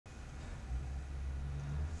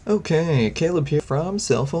Okay, Caleb here from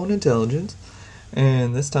Cell Phone Intelligence,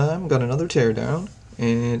 and this time got another teardown,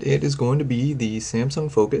 and it is going to be the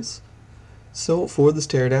Samsung Focus. So for this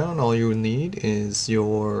teardown, all you would need is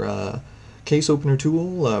your case opener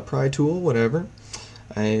tool, pry tool, whatever,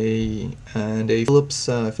 and a Phillips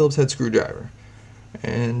head screwdriver,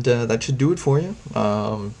 and that should do it for you.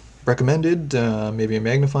 Recommended, maybe a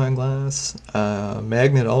magnifying glass,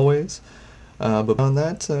 magnet always, but beyond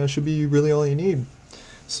that should be really all you need.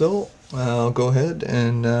 So I'll go ahead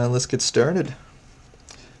and let's get started.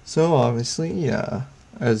 So obviously,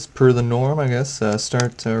 as per the norm, I guess,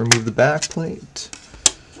 start to remove the backplate,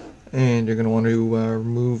 and you're going to want to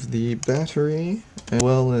remove the battery as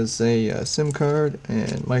well as a SIM card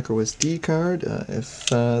and micro SD card if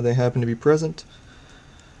they happen to be present.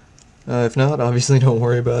 If not, obviously don't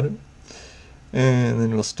worry about it. And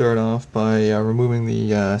then we'll start off by removing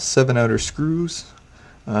the 7 outer screws.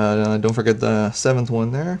 Don't forget the 7th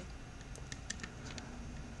one there.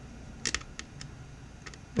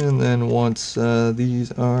 And then once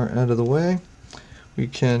these are out of the way, we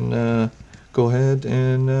can go ahead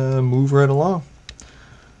and move right along.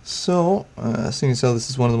 So, seeing as how this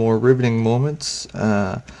is one of the more riveting moments,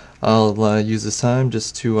 I'll use this time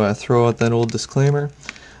just to throw out that old disclaimer.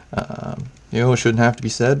 It shouldn't have to be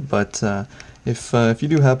said, but if you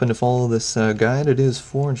do happen to follow this guide, it is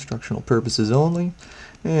for instructional purposes only.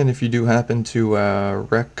 And if you do happen to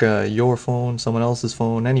wreck your phone, someone else's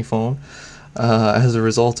phone, any phone, as a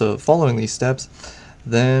result of following these steps,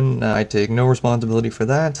 then I take no responsibility for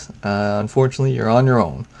that. Unfortunately, you're on your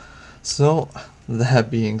own. So,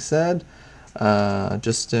 that being said, let's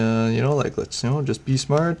just be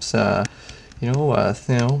smart.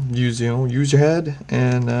 Use your head,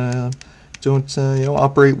 and don't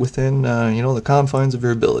operate within the confines of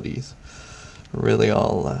your abilities. Really,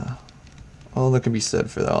 all that can be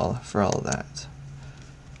said for all of that.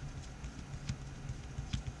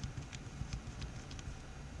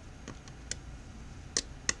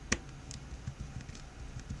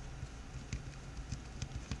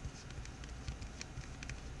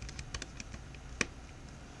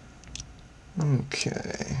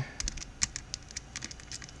 Okay.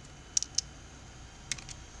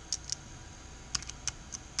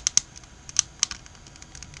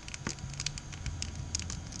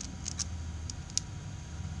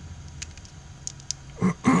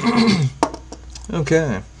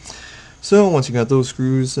 Okay, so once you got those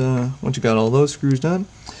screws, once you got all those screws done,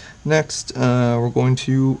 next we're going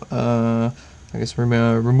to,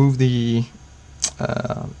 remove the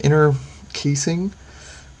inner casing.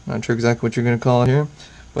 Not sure exactly what you're going to call it here,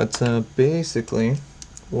 but basically,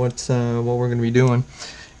 what we're going to be doing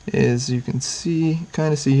is, you can see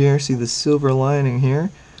the silver lining here.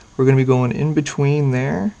 We're going to be going in between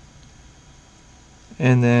there,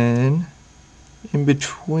 and then in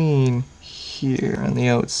between here on the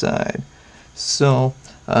outside. So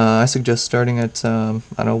I suggest starting at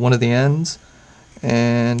one of the ends,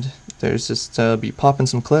 and there's just be popping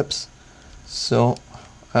some clips. So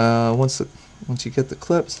once you get the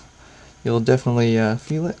clips, you'll definitely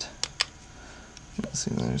feel it. Let's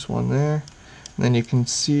see, there's one there, and then you can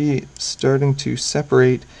see it starting to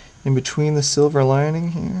separate in between the silver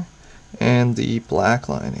lining here and the black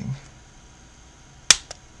lining.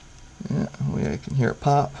 Yeah, I can hear it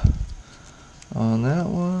pop on that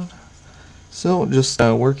one. So just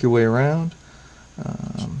work your way around.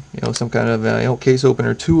 Some kind of case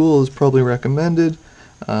opener tool is probably recommended.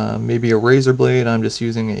 Maybe a razor blade. I'm just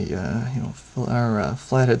using our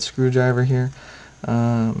flathead screwdriver here.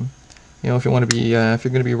 If you want to be, if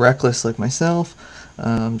you're going to be reckless like myself,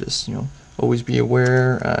 just always be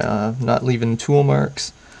aware, not leaving tool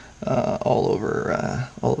marks all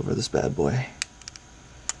over this bad boy.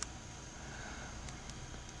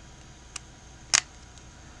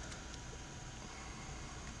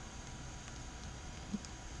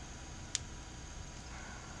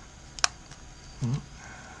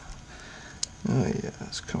 Oh yeah,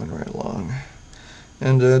 it's coming right along.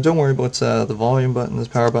 And don't worry about the volume buttons,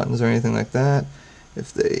 power buttons, or anything like that.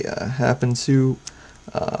 If they happen to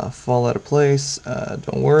fall out of place,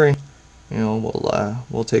 don't worry.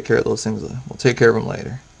 We'll take care of those things. We'll take care of them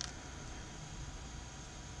later.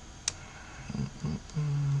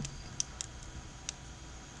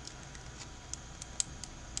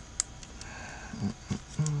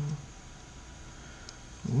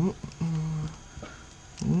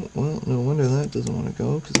 Well, no wonder that doesn't want to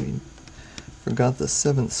go, because we forgot the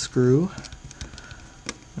 7th screw.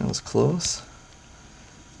 That was close.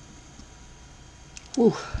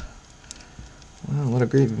 Whew. Wow, what a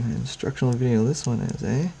great instructional video this one is,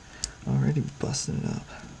 eh? Already busting it up.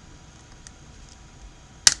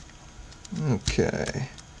 Okay.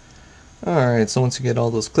 Alright, so once you get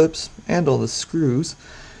all those clips and all the screws,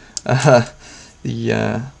 that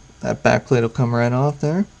backplate will come right off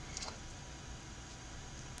there.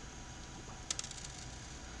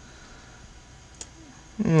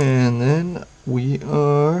 And then we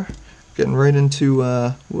are getting right into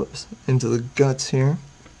into the guts here.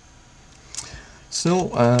 So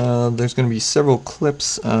there's going to be several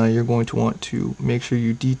clips you're going to want to make sure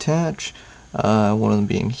you detach. One of them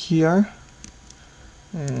being here.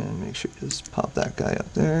 And make sure you just pop that guy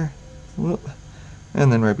up there. Whoop.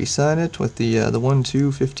 And then right beside it with the 1,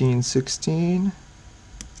 2, 15, 16.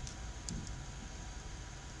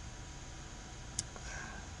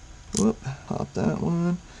 Whoop. Pop that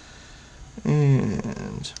one.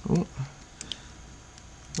 And whoop.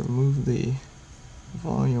 Remove the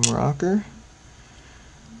volume rocker.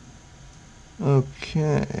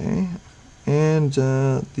 Okay. And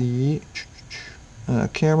the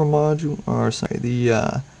camera module, or sorry,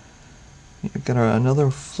 you've got another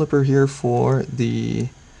flipper here for the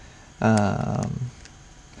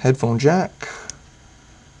headphone jack.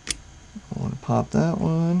 I want to pop that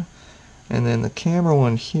one, and then the camera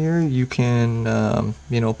one here you can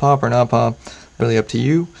pop or not pop, really up to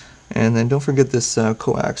you. And then don't forget this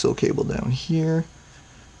coaxial cable down here.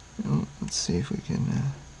 Let's see if we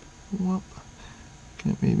can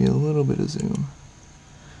get maybe a little bit of zoom.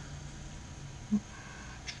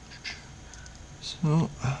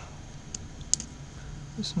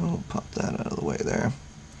 So pop that out of the way there.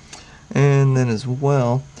 And then as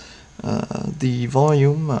well, the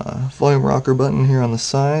volume rocker button here on the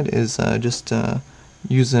side is glued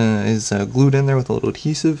in there with a little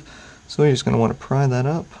adhesive. So you're just going to want to pry that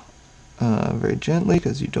up very gently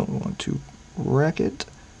because you don't want to wreck it,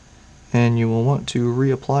 and you will want to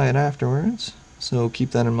reapply it afterwards. So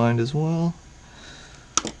keep that in mind as well.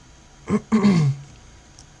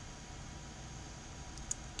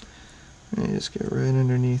 And you just get right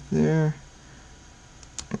underneath there.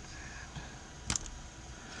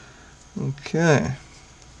 Okay.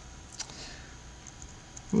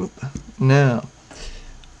 Whoop. Now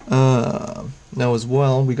as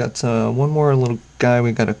well, we got one more little guy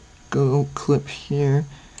we got to go clip here.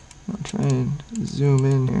 I'll try and zoom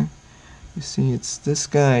in here. You see, it's this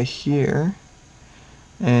guy here.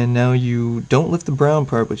 And now you don't lift the brown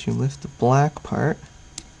part, but you lift the black part.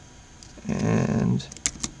 And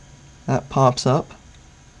that pops up,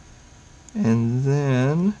 and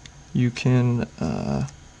then you can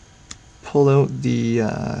pull out the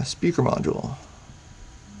speaker module.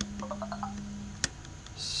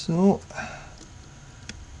 So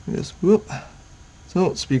just whoop.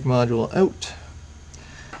 So speaker module out,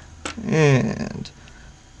 and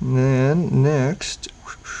then next,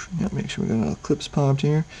 make sure we got all the clips popped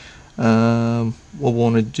here. What we'll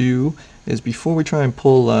want to do is, before we try and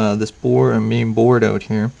pull this main board out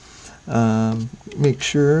here, make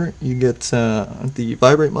sure you get the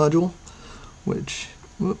Vibrate Module, which,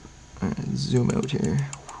 zoom out here,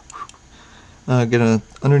 get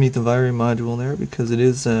underneath the Vibrate Module there, because it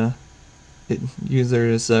is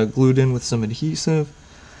glued in with some adhesive.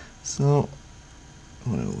 So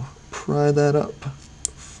I'm going to pry that up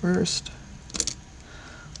first.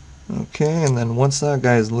 Okay, and then once that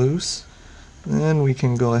guy's loose, then we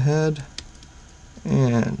can go ahead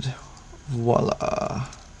and voila.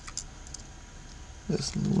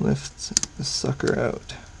 Just lift the sucker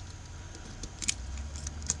out.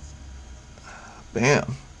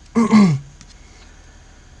 Bam.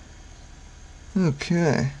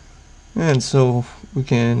 Okay. And so we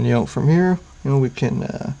can, from here, we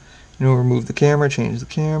can, remove the camera, change the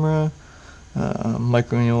camera,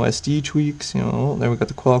 micro SD tweaks, there we got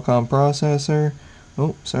the Qualcomm processor.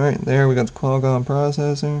 Oh, sorry, there we got the Qualcomm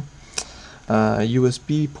processor,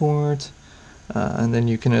 USB port, and then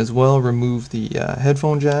you can as well remove the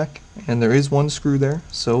headphone jack, and there is one screw there,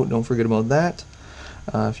 so don't forget about that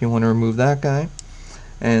if you want to remove that guy.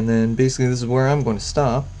 And then basically this is where I'm going to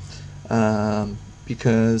stop,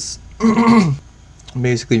 because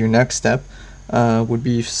basically your next step would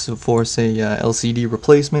be for, say, LCD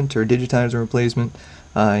replacement or digitizer replacement.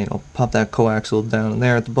 Pop that coaxial down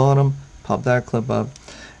there at the bottom, pop that clip up,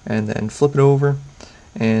 and then flip it over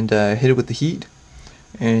and hit it with the heat.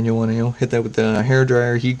 And you'll want to hit that with the hair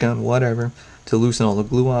dryer, heat gun, whatever, to loosen all the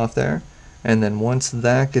glue off there. And then once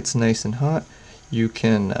that gets nice and hot, you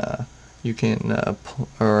can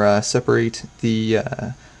separate the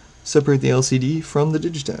LCD from the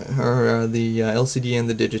digitizer, or the LCD and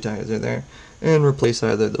the digitizer there, and replace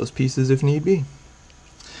either of those pieces if need be.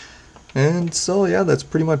 And so yeah, that's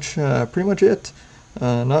pretty much it.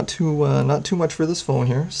 Not too much for this phone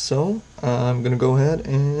here. So I'm gonna go ahead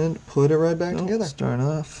and put it right back together. Start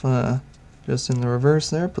off just in the reverse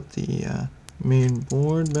there. Put the main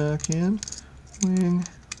board back in, wing,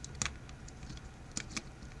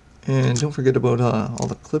 and don't forget about all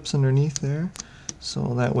the clips underneath there,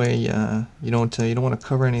 so that way you don't want to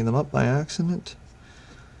cover any of them up by accident.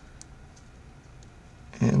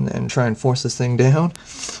 And then try and force this thing down,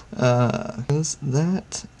 because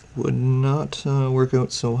that would not work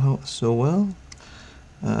out so well.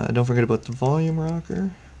 Don't forget about the volume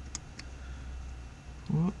rocker.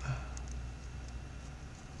 Whoop.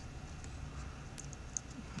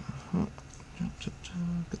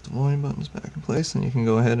 Get the volume buttons back in place, and you can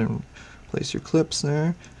go ahead and place your clips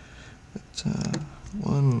there. But,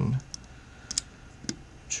 1,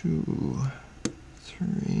 2,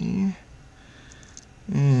 3,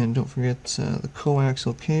 and don't forget the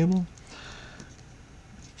coaxial cable,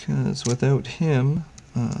 because without him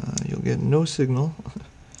you'll get no signal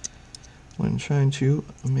when trying to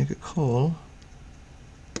make a call.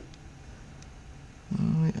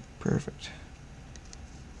 Oh yeah, perfect.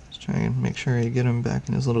 Let's try and make sure you get him back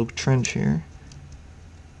in his little trench here.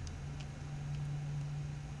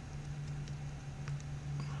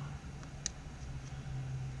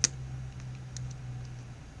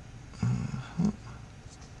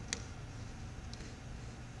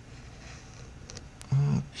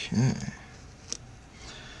 Okay.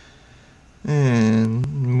 And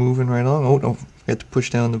moving right along. Oh, don't forget to push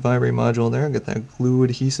down the Vibrate module there. Get that glue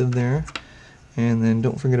adhesive there. And then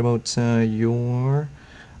don't forget about your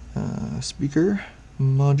speaker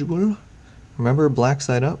module. Remember, black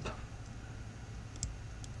side up.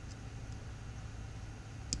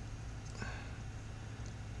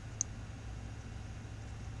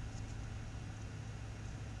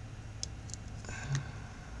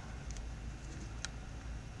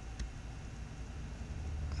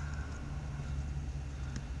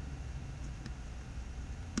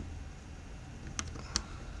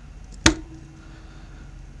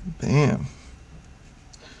 Bam.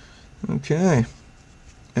 Okay,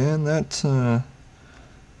 and that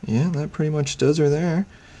yeah, that pretty much does her there.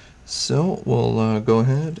 So we'll go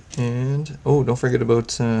ahead and don't forget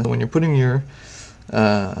about when you're putting your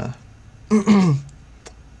I don't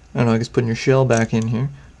know, I guess putting your shell back in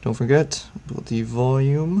here. Don't forget about the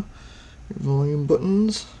volume, your volume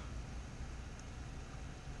buttons.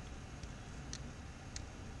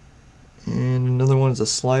 And another one is a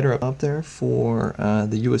slider up there for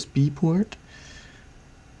the USB port.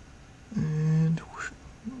 And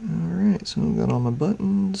alright, so I've got all my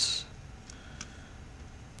buttons.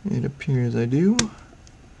 It appears I do.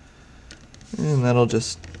 And that'll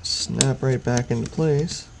just snap right back into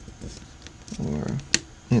place. Or,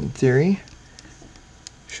 in theory,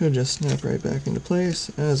 should just snap right back into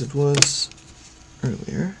place as it was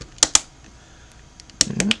earlier.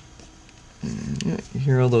 Yeah. And yeah, you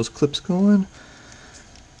hear all those clips going?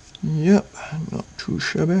 Yep, not too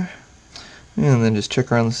shabby. And then just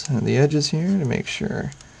check around the edges here to make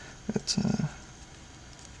sure that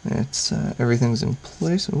everything's in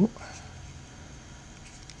place.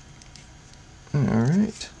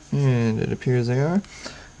 Alright, and it appears they are.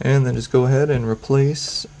 And then just go ahead and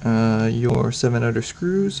replace your 7 outer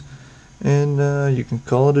screws, and you can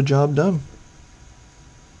call it a job done.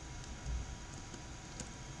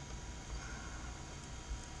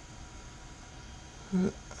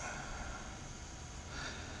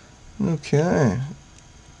 Okay,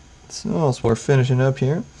 so we're finishing up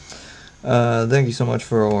here. Thank you so much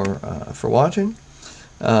for watching.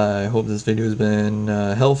 I hope this video has been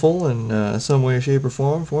helpful in some way, shape, or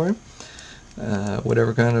form for you.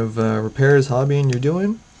 Whatever kind of repairs, hobbying you're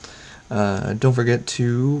doing. Don't forget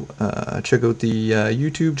to check out the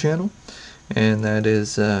YouTube channel, and that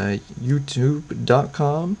is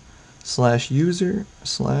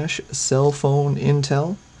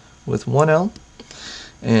youtube.com/user/cellphoneintel with 1 L.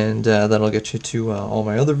 And that'll get you to all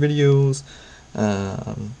my other videos,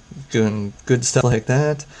 doing good stuff like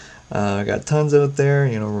that. I got tons out there,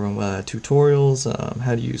 you know, tutorials,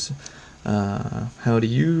 how to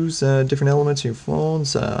use different elements of your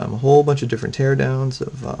phones, a whole bunch of different teardowns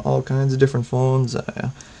of all kinds of different phones,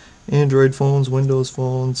 Android phones, Windows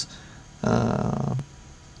phones,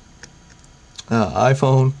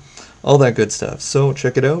 iPhone, all that good stuff. So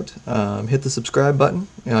check it out. Hit the subscribe button.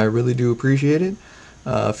 I really do appreciate it.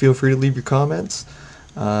 Feel free to leave your comments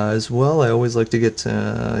as well. I always like to get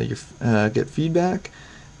get feedback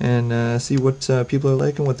and see what people are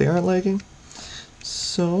liking, what they aren't liking.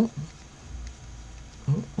 So,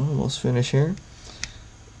 almost finished here.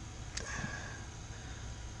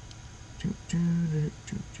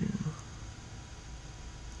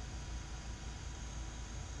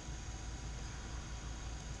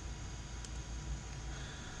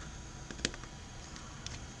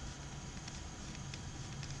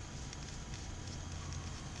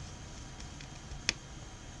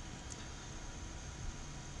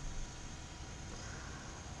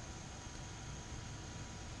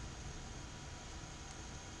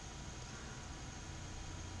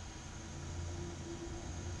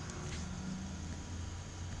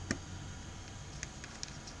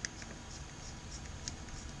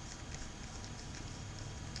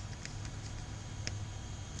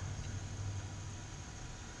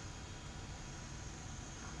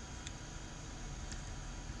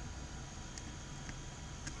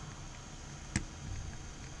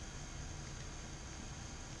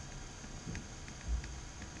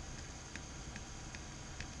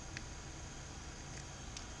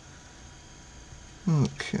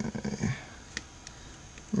 Okay.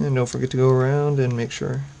 And don't forget to go around and make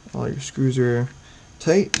sure all your screws are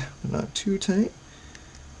tight, but not too tight.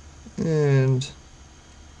 And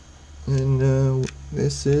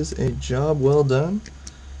this is a job well done.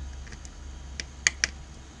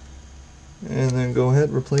 And then go ahead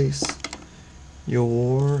and replace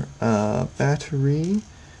your battery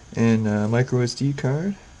and micro SD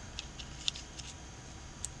card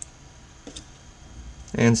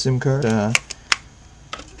and SIM card.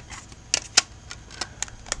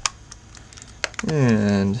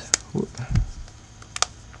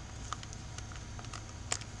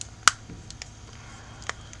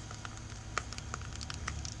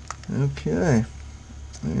 Okay,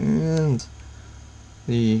 and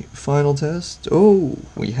the final test. Oh,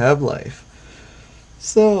 we have life.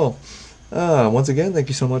 So, once again, thank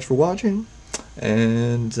you so much for watching,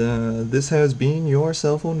 and this has been your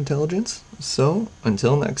cell phone intelligence. So,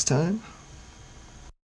 until next time.